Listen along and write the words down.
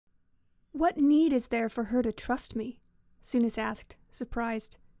What need is there for her to trust me? Sunis asked,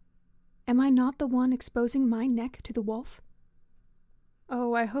 surprised. Am I not the one exposing my neck to the wolf?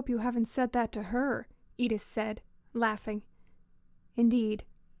 Oh, I hope you haven't said that to her, Edis said, laughing. Indeed,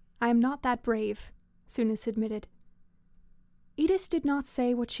 I am not that brave, Sunis admitted. Edis did not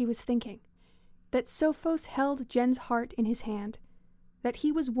say what she was thinking, that Sophos held Jen's heart in his hand, that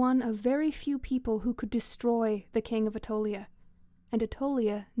he was one of very few people who could destroy the king of Aetolia, and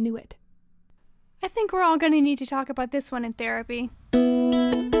Aetolia knew it. I think we're all going to need to talk about this one in therapy.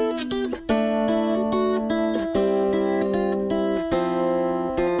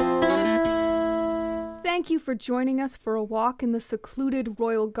 Thank you for joining us for a walk in the secluded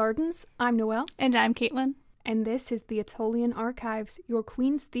royal gardens. I'm Noelle. And I'm Caitlin. And this is the Aetolian Archives, your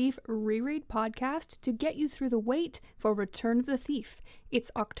Queen's Thief reread podcast to get you through the wait for Return of the Thief. It's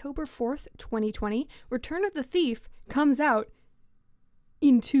October 4th, 2020. Return of the Thief comes out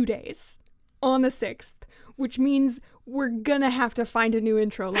in 2 days, on the 6th, which means we're gonna have to find a new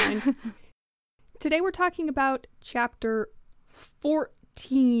intro line. Today we're talking about chapter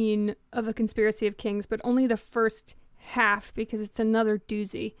 14 of A Conspiracy of Kings, but only the first half because it's another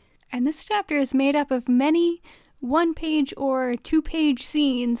doozy. And this chapter is made up of many one-page or two-page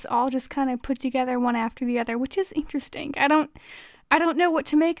scenes, all just kind of put together one after the other, which is interesting. I don't know what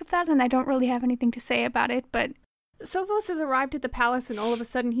to make of that, and I don't really have anything to say about it, but Sophos has arrived at the palace, and all of a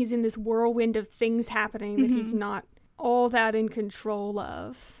sudden he's in this whirlwind of things happening that he's not all that in control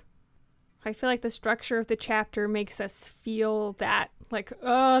of. I feel like the structure of the chapter makes us feel that, like,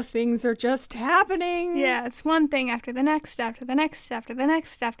 things are just happening. Yeah, it's one thing after the next, after the next, after the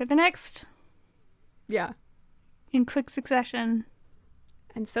next, after the next. Yeah. In quick succession.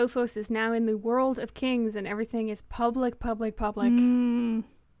 And Sophos is now in the world of kings, and everything is public.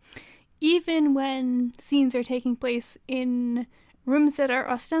 Even when scenes are taking place in rooms that are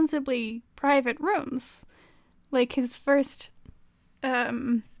ostensibly private rooms. Like his first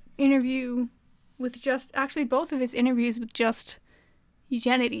interview with actually both of his interviews with just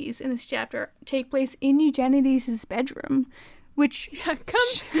Eugenides in this chapter take place in Eugenides' bedroom, which... Yeah, come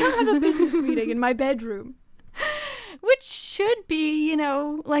have a business meeting in my bedroom. Which should be,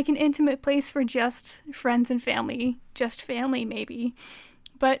 like an intimate place for just friends and family, just family maybe.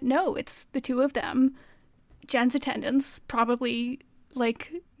 But no, it's the two of them. Jen's attendants, probably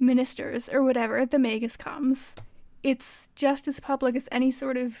like ministers or whatever, the Magus comes. It's just as public as any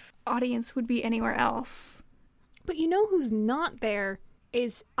sort of audience would be anywhere else. But you know who's not there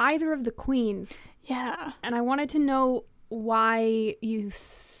is either of the queens. Yeah. And I wanted to know why you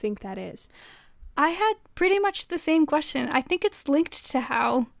think that is. I had pretty much the same question. I think it's linked to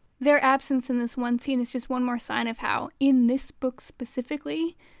how their absence in this one scene is just one more sign of how, in this book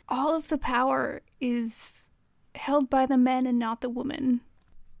specifically, all of the power is held by the men and not the women.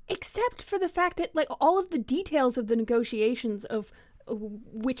 Except for the fact that, like, all of the details of the negotiations of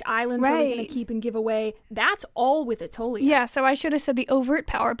which islands are we going to keep and give away, that's all with Aetolia. Yeah, so I should have said the overt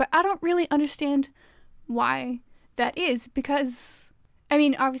power, but I don't really understand why that is, because, I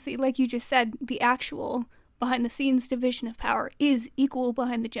mean, obviously, like you just said, the actual behind-the-scenes division of power is equal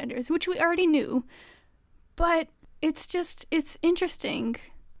behind the genders, which we already knew, but it's interesting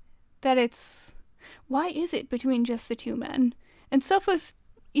that why is it between just the two men? And Sophos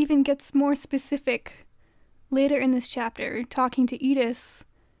even gets more specific later in this chapter, talking to Edis.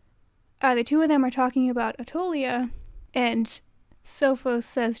 The two of them are talking about Aetolia, and Sophos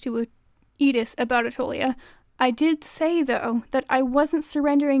says to Edis about Aetolia, I did say, though, that I wasn't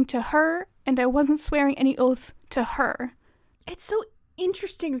surrendering to her, and I wasn't swearing any oaths to her. It's so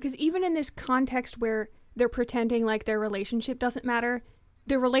interesting, because even in this context where they're pretending like their relationship doesn't matter,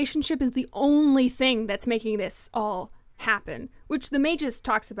 their relationship is the only thing that's making this all happen, which the Magus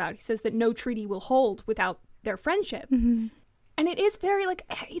talks about. He says that no treaty will hold without their friendship. Mm-hmm. And it is very, like,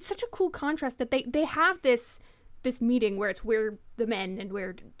 it's such a cool contrast that they have this meeting where we're the men and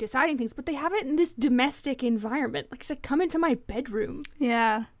we're deciding things, but they have it in this domestic environment. Like, it's like, come into my bedroom.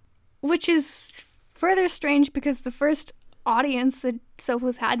 Yeah. Which is further strange because the first audience that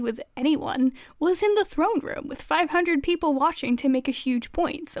Sophos had with anyone was in the throne room with 500 people watching to make a huge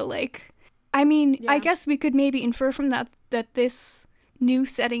point. So, like, I mean, yeah. I guess we could maybe infer from that this new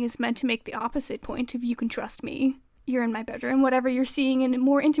setting is meant to make the opposite point of you can trust me, you're in my bedroom, whatever you're seeing in a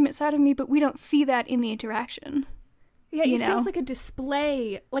more intimate side of me, but we don't see that in the interaction. Yeah, it feels like a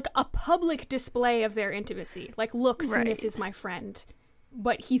display, like a public display of their intimacy. Like, look, Sunis is my friend,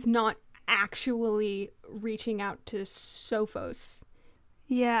 but he's not actually reaching out to Sophos.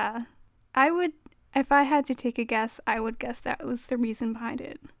 Yeah. If I had to take a guess, I would guess that was the reason behind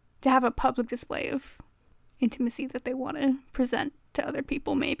it. To have a public display of intimacy that they want to present to other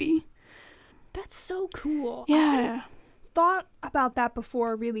people, maybe. That's so cool. Yeah. I hadn't thought about that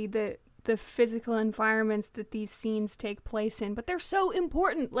before, really, the physical environments that these scenes take place in, but they're so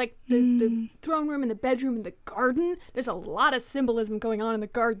important. Like the throne room and the bedroom and the garden. There's a lot of symbolism going on in the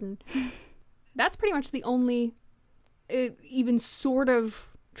garden. That's pretty much the only even sort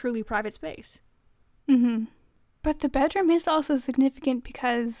of truly private space. Mm-hmm. But the bedroom is also significant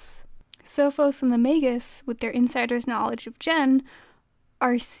because Sophos and the Magus, with their insider's knowledge of Jen,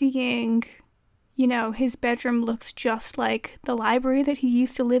 are seeing, you know, his bedroom looks just like the library that he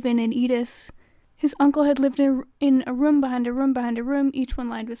used to live in Edis. His uncle had lived in a room behind a room behind a room, each one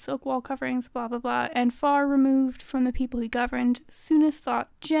lined with silk wall coverings, blah blah blah, and far removed from the people he governed. Soonest thought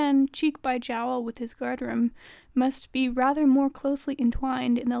Jen, cheek by jowl with his guardroom, must be rather more closely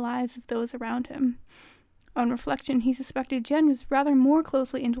entwined in the lives of those around him. On reflection, he suspected Jen was rather more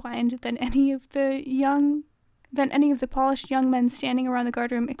closely entwined than any of the polished young men standing around the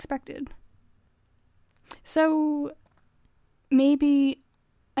guardroom expected. So, maybe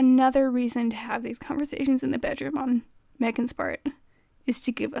another reason to have these conversations in the bedroom on Megan's part is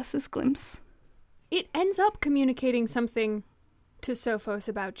to give us this glimpse. It ends up communicating something to Sophos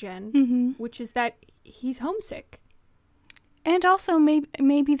about Jen, which is that he's homesick. And also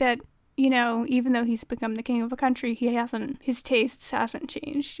maybe that, you know, even though he's become the king of a country, his tastes haven't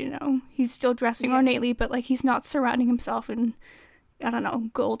changed, you know. He's still dressing ornately, but, like, he's not surrounding himself in, I don't know,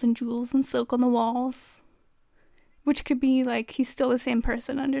 gold and jewels and silk on the walls. Which could be, like, he's still the same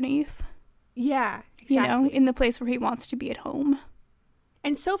person underneath. Yeah, exactly. You know, in the place where he wants to be at home.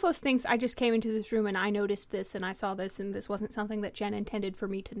 And Sophos thinks I just came into this room and I noticed this and I saw this and this wasn't something that Jen intended for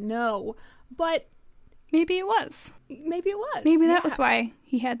me to know. But maybe it was. Maybe it was. Maybe that was why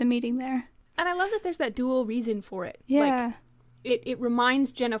he had the meeting there. And I love that there's that dual reason for it. Yeah. Like, it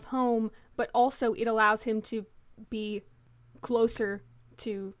reminds Jen of home, but also it allows him to be closer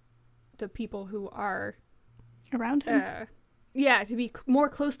to the people who are around him. To be more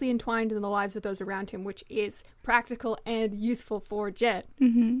closely entwined in the lives of those around him, which is practical and useful for Jen.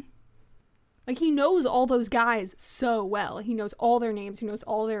 Mm-hmm. Like, he knows all those guys so well. He knows all their names. He knows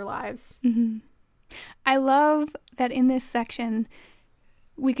all their lives. Mm-hmm. I love that in this section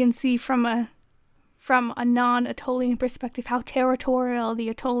we can see from a non-Attolian perspective how territorial the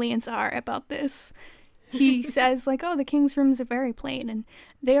Attolians are about this. He says, like, oh, the king's rooms are very plain, and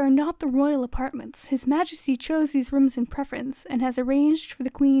they are not the royal apartments. His Majesty chose these rooms in preference, and has arranged for the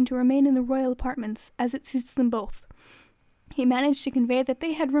queen to remain in the royal apartments, as it suits them both. He managed to convey that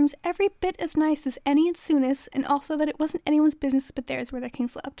they had rooms every bit as nice as any in Sunis, and also that it wasn't anyone's business but theirs where their king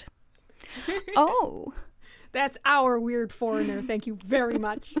slept. Oh. That's our weird foreigner, thank you very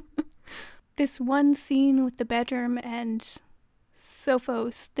much. This one scene with the bedroom and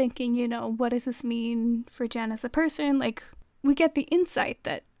Sophos thinking, you know, what does this mean for Jen as a person? Like, we get the insight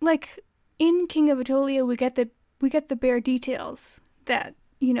that, like, in King of Attolia, we get the bare details that,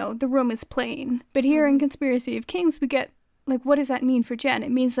 you know, the room is plain. But here in Conspiracy of Kings, we get, like, what does that mean for Jen?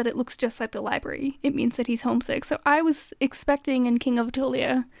 It means that it looks just like the library. It means that he's homesick. So I was expecting in King of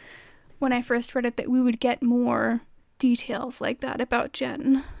Attolia, when I first read it, that we would get more details like that about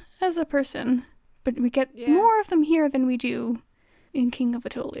Jen as a person. But we get more of them here than we do in King of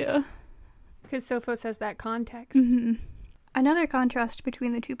Attolia. Because Sophos has that context. Mm-hmm. Another contrast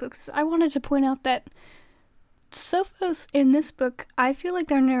between the two books is I wanted to point out that Sophos in this book, I feel like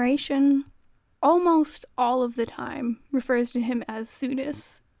their narration almost all of the time refers to him as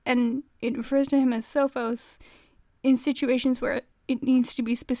Sunis, and it refers to him as Sophos in situations where it needs to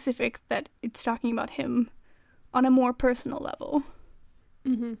be specific that it's talking about him on a more personal level.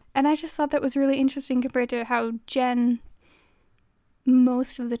 Mm-hmm. And I just thought that was really interesting compared to how Jen,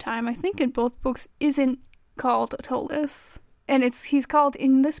 most of the time, I think in both books, isn't called Attolis. And he's called,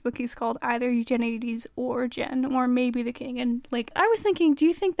 in this book, he's called either Eugenides or Jen, or maybe the king. And, like, I was thinking, do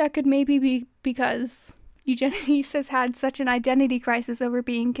you think that could maybe be because Eugenides has had such an identity crisis over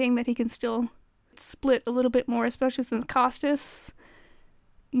being king that he can still split a little bit more, especially since Costas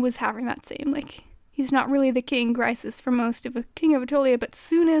was having that same, like, he's not really the king crisis for most of a King of Attolia, but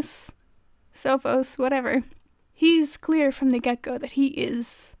Sunis, Sophos, whatever, he's clear from the get-go that he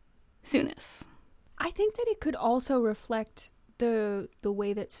is Sunis. I think that it could also reflect the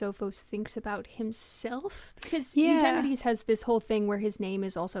way that Sophos thinks about himself, because Eugenides has this whole thing where his name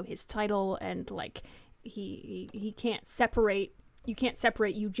is also his title, and, like, he can't separate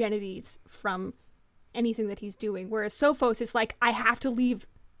Eugenides from anything that he's doing, whereas Sophos is like, I have to leave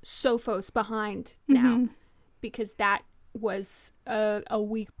Sophos behind now, because that was a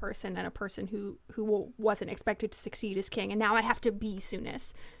weak person and a person who wasn't expected to succeed as king, and now I have to be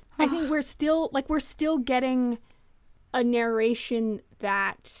Sunis. I think we're still getting a narration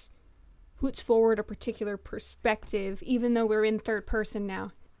that puts forward a particular perspective, even though we're in third person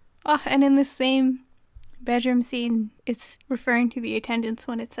now. Oh, and in this same bedroom scene, it's referring to the attendants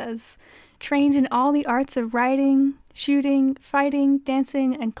when it says, trained in all the arts of riding, shooting, fighting,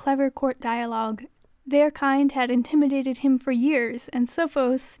 dancing, and clever court dialogue. Their kind had intimidated him for years, and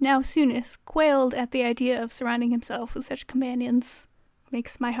Sophos, now Sunis, quailed at the idea of surrounding himself with such companions.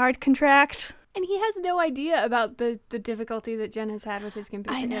 Makes my heart contract. And he has no idea about the difficulty that Jen has had with his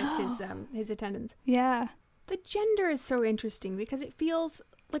his attendants. Yeah. The gender is so interesting because it feels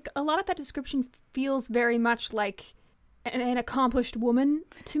like a lot of that description feels very much like an accomplished woman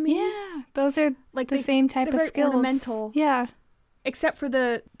to me. Yeah, those are like the same type of skills. Ornamental. Yeah. Except for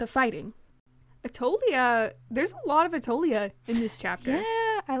the fighting. Atolia, there's a lot of Atolia in this chapter.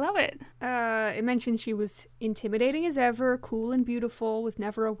 Yeah, I love it. It mentioned she was intimidating as ever, cool and beautiful, with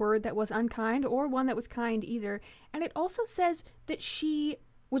never a word that was unkind or one that was kind either. And it also says that she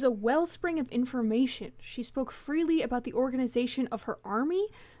was a wellspring of information. She spoke freely about the organization of her army.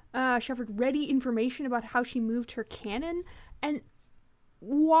 She offered ready information about how she moved her cannon. And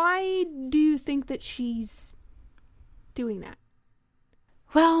why do you think that she's doing that?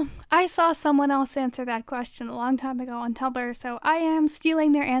 Well, I saw someone else answer that question a long time ago on Tumblr, so I am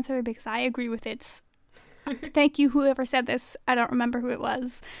stealing their answer because I agree with it. Thank you, whoever said this. I don't remember who it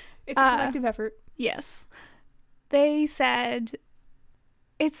was. It's a collective effort. Yes. They said,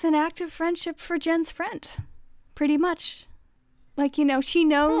 it's an act of friendship for Jen's friend. Pretty much. Like, you know, she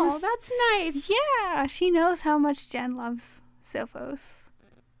knows. Oh, that's nice. Yeah, she knows how much Jen loves Sophos.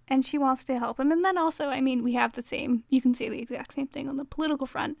 And she wants to help him. And then also, I mean, we have the same, you can say the exact same thing on the political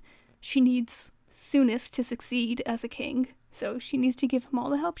front. She needs Sunis to succeed as a king. So she needs to give him all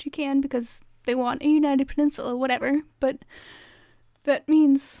the help she can because they want a united peninsula, whatever. But that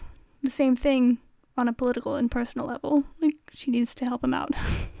means the same thing on a political and personal level. Like, she needs to help him out.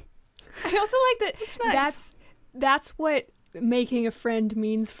 I also like that. It's nice. That's what making a friend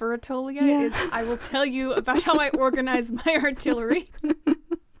means for Atolia, Yeah. is I will tell you about how I organize my artillery.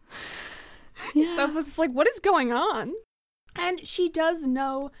 Yeah. So it's like, what is going on? And she does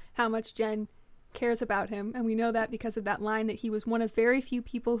know how much Jen cares about him, and we know that because of that line that he was one of very few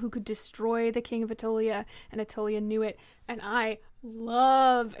people who could destroy the king of Atolia, and Atolia knew it, and I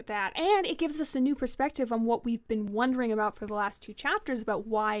love that. And it gives us a new perspective on what we've been wondering about for the last 2 chapters, about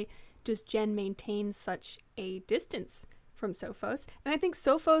why does Jen maintain such a distance from Sophos. And I think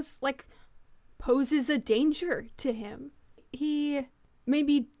Sophos, like, poses a danger to him. He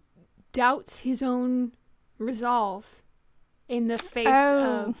maybe doubts his own resolve in the face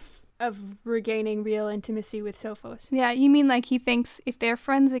of regaining real intimacy with Sophos. Yeah, you mean like he thinks if they're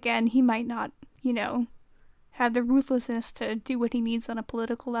friends again, he might not, you know, have the ruthlessness to do what he needs on a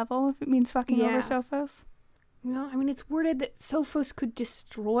political level if it means fucking over Sophos? No, I mean, it's worded that Sophos could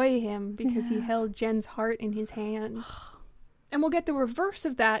destroy him because he held Jen's heart in his hand. And we'll get the reverse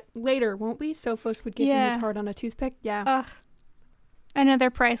of that later, won't we? Sophos would give him his heart on a toothpick. Yeah. Ugh. Another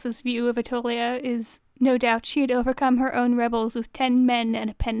priceless view of Atolia is, no doubt, she had overcome her own rebels with 10 men and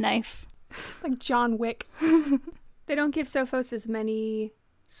a penknife. Like John Wick. They don't give Sophos as many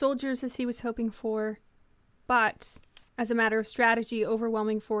soldiers as he was hoping for, but as a matter of strategy,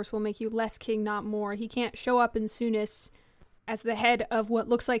 overwhelming force will make you less king, not more. He can't show up in Sunis as the head of what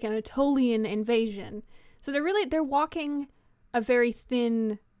looks like an Atolian invasion. So they're walking a very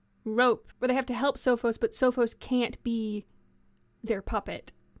thin rope where they have to help Sophos, but Sophos can't be their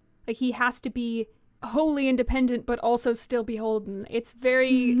puppet. Like, he has to be wholly independent but also still beholden. It's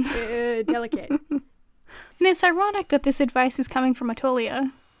very delicate. And it's ironic that this advice is coming from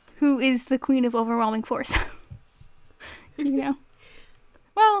Atolia, who is the queen of overwhelming force. You know?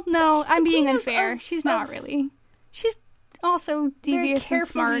 Well, no, I'm being unfair. She's not really. She's also devious and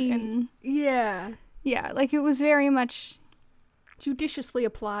smart and... Yeah. Yeah, like, it was very much... judiciously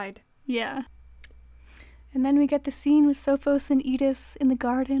applied. Yeah. And then we get the scene with Sophos and Edis in the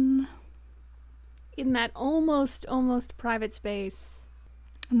garden. In that almost private space.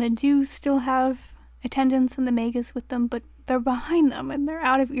 And they do still have attendants and the magus with them, but they're behind them and they're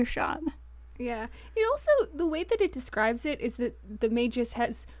out of earshot. Yeah. It also, the way that it describes it is that the magus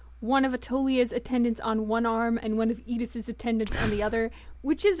has one of Atolia's attendants on one arm and one of Edis's attendants on the other,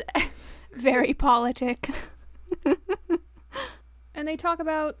 which is... very politic. And they talk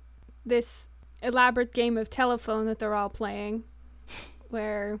about this elaborate game of telephone that they're all playing,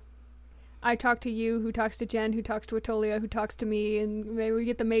 where I talk to you, who talks to Jen, who talks to Atolia, who talks to me, and maybe we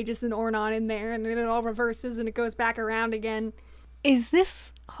get the Magus and Ornon in there, and then it all reverses and it goes back around again. Is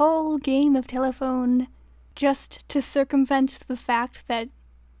this whole game of telephone just to circumvent the fact that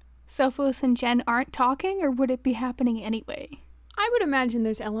Sophos and Jen aren't talking, or would it be happening anyway? I would imagine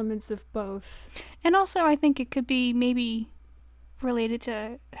there's elements of both. And also, I think it could be maybe related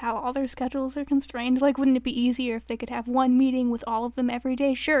to how all their schedules are constrained. Like, wouldn't it be easier if they could have one meeting with all of them every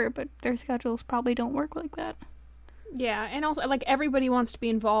day? Sure, but their schedules probably don't work like that. Yeah, and also, like, everybody wants to be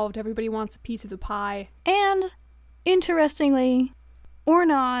involved. Everybody wants a piece of the pie. And, interestingly,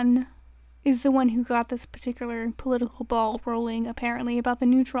 Ornan is the one who got this particular political ball rolling, apparently, about the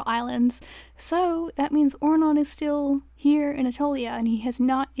neutral islands. So, that means Ornan is still here in Atolia, and he has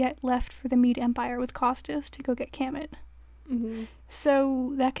not yet left for the Mead Empire with Costas to go get Kamet. Mm-hmm.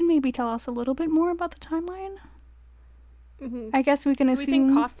 So, that can maybe tell us a little bit more about the timeline. Mm-hmm. I guess we can assume... Do we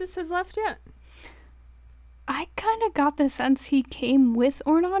think Costas has left yet? I kind of got the sense he came with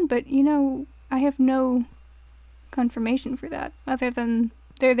Ornan, but, you know, I have no confirmation for that, other than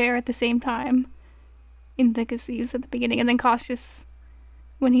they're there at the same time in the Thieves at the beginning. And then Costas,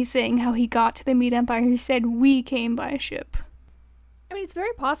 when he's saying how he got to the Mead Empire, he said, "We came by ship." I mean, it's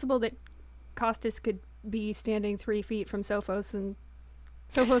very possible that Costas could be standing 3 feet from Sophos, and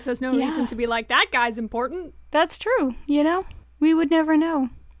Sophos has no reason to be like, that guy's important. That's true, you know? We would never know.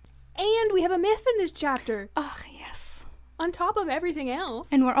 And we have a myth in this chapter. Oh, yes. On top of everything else.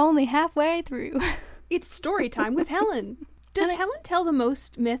 And we're only halfway through. It's story time with Helen. Does Helen tell the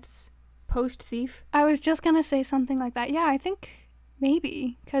most myths post-Thief? I was just gonna say something like that. Yeah, I think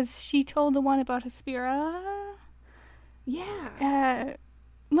maybe. Because she told the one about Hespera. Yeah.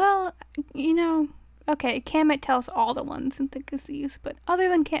 Well, you know... Okay, Kamet tells all the ones in the Thieves, but other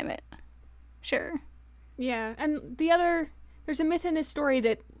than Kamet, sure. Yeah, and there's a myth in this story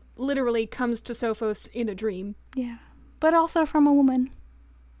that literally comes to Sophos in a dream. Yeah, but also from a woman.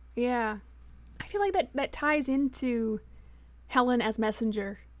 Yeah. I feel like that ties into Helen as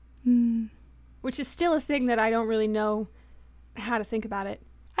messenger. Which is still a thing that I don't really know how to think about it.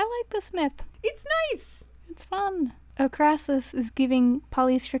 I like this myth. It's nice! It's fun. Ocrassus is giving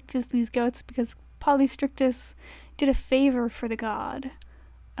Polystrictus these goats because Polystrictus did a favor for the god.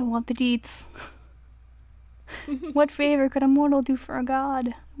 I want the deeds. What favor could a mortal do for a god?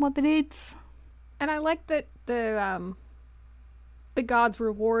 I want the deeds. And I like that the god's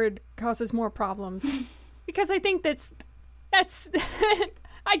reward causes more problems. Because I think that's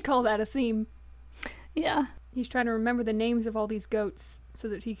I'd call that a theme. Yeah. He's trying to remember the names of all these goats so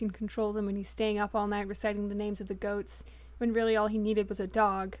that he can control them, and he's staying up all night reciting the names of the goats, when really all he needed was a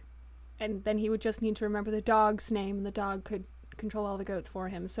dog. And then he would just need to remember the dog's name, and the dog could control all the goats for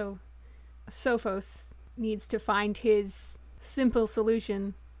him. So Sophos needs to find his simple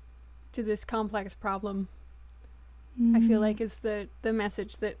solution to this complex problem. I feel like is the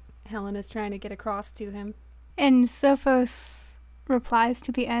message that Helen is trying to get across to him. And Sophos replies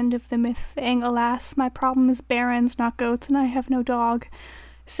to the end of the myth saying, "Alas, my problem is barons, not goats, and I have no dog."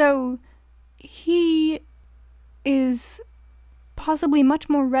 So he is possibly much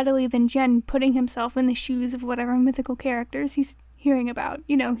more readily than Jen putting himself in the shoes of whatever mythical characters he's hearing about.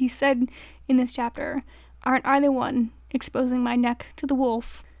 You know, he said in this chapter, "Aren't I the one exposing my neck to the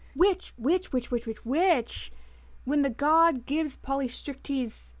wolf?" Which? When the god gives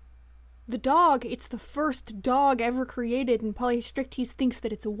Polystrictes the dog, it's the first dog ever created, and Polystrictes thinks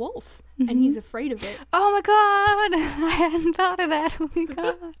that it's a wolf, and he's afraid of it. Oh my god! I hadn't thought of that. Oh my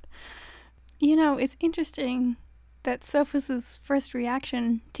god. You know, it's interesting that Sophos' first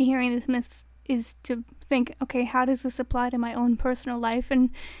reaction to hearing this myth is to think, okay, how does this apply to my own personal life? And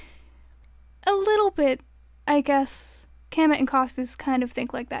a little bit, I guess, Kamet and Costas kind of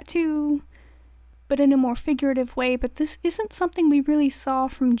think like that too, but in a more figurative way. But this isn't something we really saw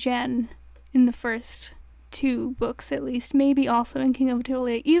from Jen in the first 2 books, at least. Maybe also in King of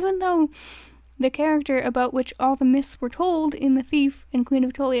Atolia, even though the character about which all the myths were told in The Thief and Queen of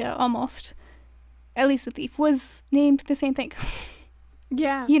Atolia almost, at least the Thief, was named the same thing.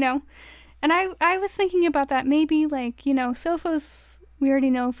 Yeah. You know? And I was thinking about that. Maybe, like, you know, Sophos, we already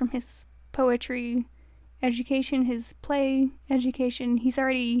know from his poetry education, his play education, he's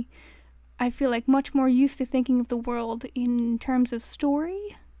already, I feel like, much more used to thinking of the world in terms of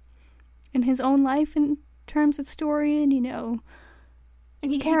story, in his own life in terms of story, and, you know,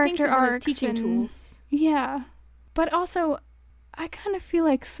 and he character thinks of arcs as teaching and tools. Yeah. But also, I kind of feel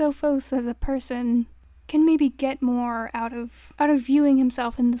like Sophos as a person can maybe get more out of viewing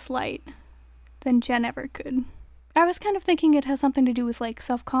himself in this light than Jen ever could. I was kind of thinking it has something to do with, like,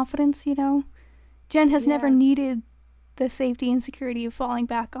 self-confidence, you know? Jen has never needed the safety and security of falling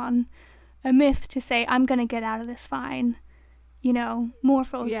back on a myth to say, I'm gonna get out of this fine. You know,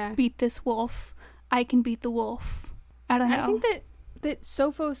 Morphos beat this wolf. I can beat the wolf. I don't know. I think that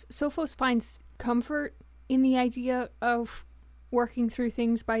Sophos finds comfort in the idea of working through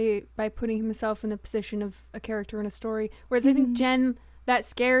things by putting himself in a position of a character in a story. Whereas I think that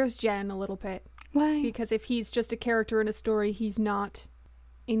scares Jen a little bit. Why? Because if he's just a character in a story, he's not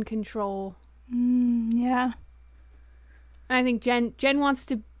in control. Yeah. And I think Jen wants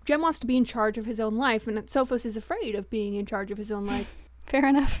to be in charge of his own life, and Sophos is afraid of being in charge of his own life. Fair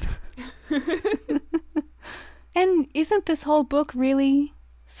enough. And isn't this whole book really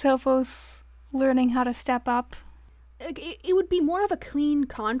Sophos learning how to step up? It would be more of a clean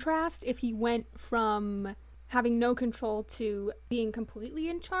contrast if he went from having no control to being completely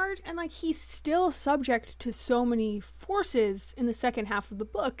in charge. And, like, he's still subject to so many forces in the second half of the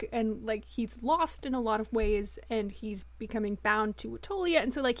book. And, like, he's lost in a lot of ways, and he's becoming bound to Atolia.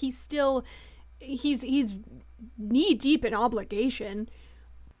 And so, like, he's knee-deep in obligation.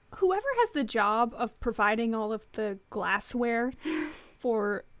 Whoever has the job of providing all of the glassware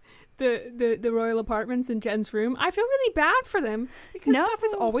for the royal apartments in Jen's room, I feel really bad for them because stuff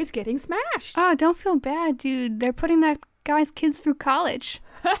is always getting smashed. Oh, don't feel bad, dude. They're putting that guy's kids through college.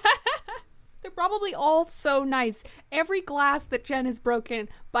 They're probably all so nice. Every glass that Jen has broken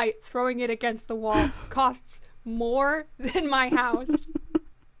by throwing it against the wall costs more than my house.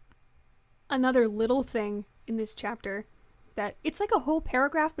 Another little thing in this chapter that it's like a whole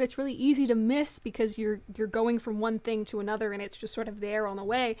paragraph, but it's really easy to miss because you're going from one thing to another and it's just sort of there on the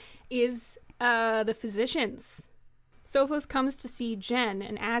way, is the physicians. Sophos comes to see Jen,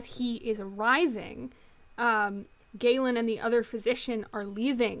 and as he is arriving, Galen and the other physician are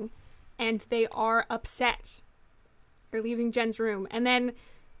leaving, and they are upset. They're leaving Jen's room. And then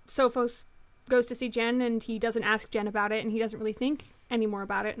Sophos goes to see Jen, and he doesn't ask Jen about it, and he doesn't really think anymore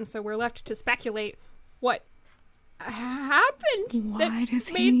about it, and so we're left to speculate what happened. Why does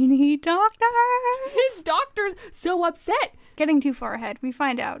he need doctors? His doctor's so upset. Getting too far ahead, we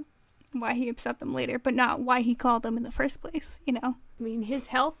find out why he upset them later, but not why he called them in the first place, you know? I mean, his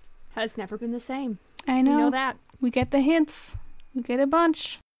health has never been the same. I know. We know that. We get the hints. We get a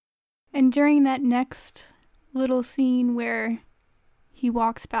bunch. And during that next little scene where he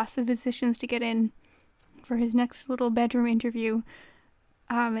walks past the physicians to get in for his next little bedroom interview,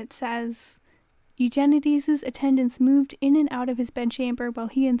 it says, Eugenides' attendants moved in and out of his bedchamber while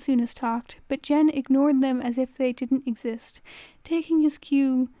he and Sunas talked, but Jen ignored them as if they didn't exist. Taking his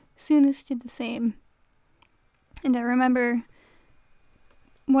cue, Sunas did the same. And I remember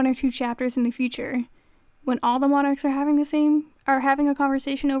one or two chapters in the future when all the monarchs are having a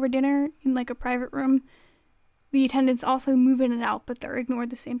conversation over dinner in like a private room. The attendants also move in and out, but they're ignored at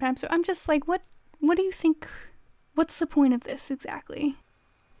the same time. So I'm just like, what do you think? What's the point of this exactly?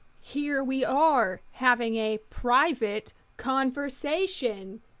 Here we are, having a private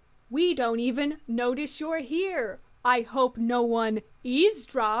conversation. We don't even notice you're here. I hope no one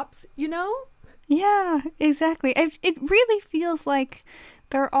eavesdrops, you know? Yeah, exactly. It really feels like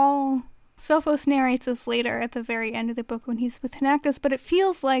they're all... Sophos narrates this later at the very end of the book when he's with Hinactus, but it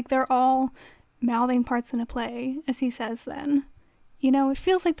feels like they're all mouthing parts in a play, as he says then. You know, it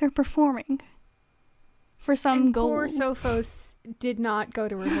feels like they're performing for some goal. Poor Sophos did not go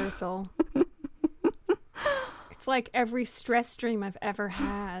to rehearsal. It's like every stress dream I've ever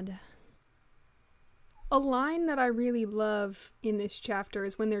had. A line that I really love in this chapter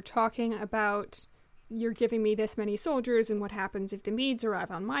is when they're talking about, you're giving me this many soldiers and what happens if the Medes arrive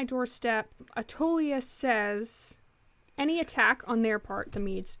on my doorstep. Atolia says, any attack on their part, the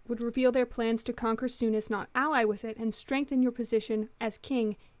Medes, would reveal their plans to conquer Sunas, not ally with it, and strengthen your position as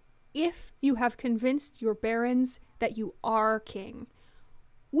king if you have convinced your barons that you are king.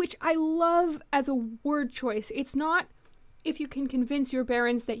 Which I love as a word choice. It's not if you can convince your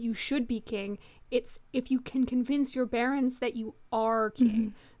barons that you should be king. It's if you can convince your barons that you are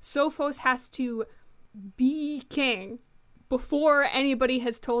king. Sophos has to be king before anybody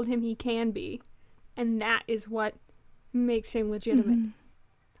has told him he can be. And that is what makes him legitimate.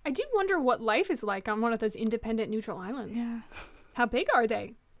 I do wonder what life is like on one of those independent neutral islands. Yeah. How big are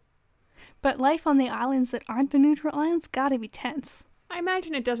they? But life on the islands that aren't the neutral islands gotta be tense. I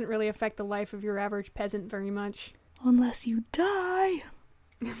imagine it doesn't really affect the life of your average peasant very much. Unless you die.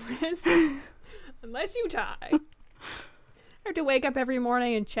 Unless you die. I have to wake up every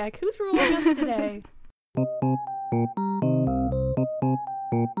morning and check who's ruling us today.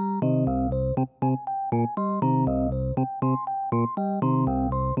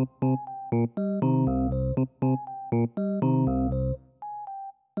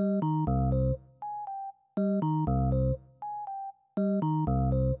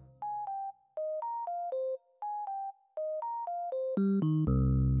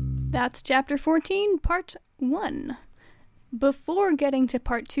 That's chapter 14, part 1. Before getting to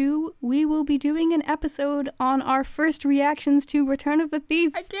part 2, we will be doing an episode on our first reactions to Return of the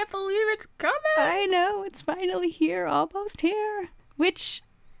Thief. I can't believe it's coming! I know, it's finally here, almost here. Which,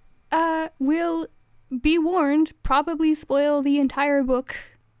 will, be warned, probably spoil the entire book.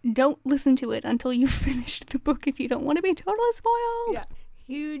 Don't listen to it until you've finished the book if you don't want to be totally spoiled. Yeah,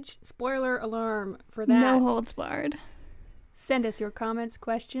 huge spoiler alarm for that. No holds barred. Send us your comments,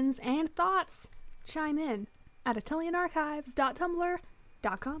 questions, and thoughts. Chime in at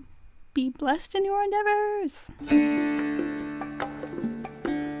AtelianArchives.tumblr.com. Be blessed in your endeavors.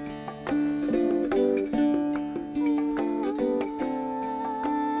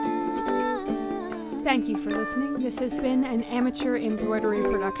 Thank you for listening. This has been an amateur embroidery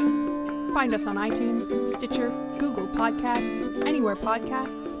production. Find us on iTunes, Stitcher, Google Podcasts, anywhere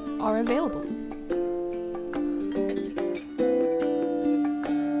podcasts are available.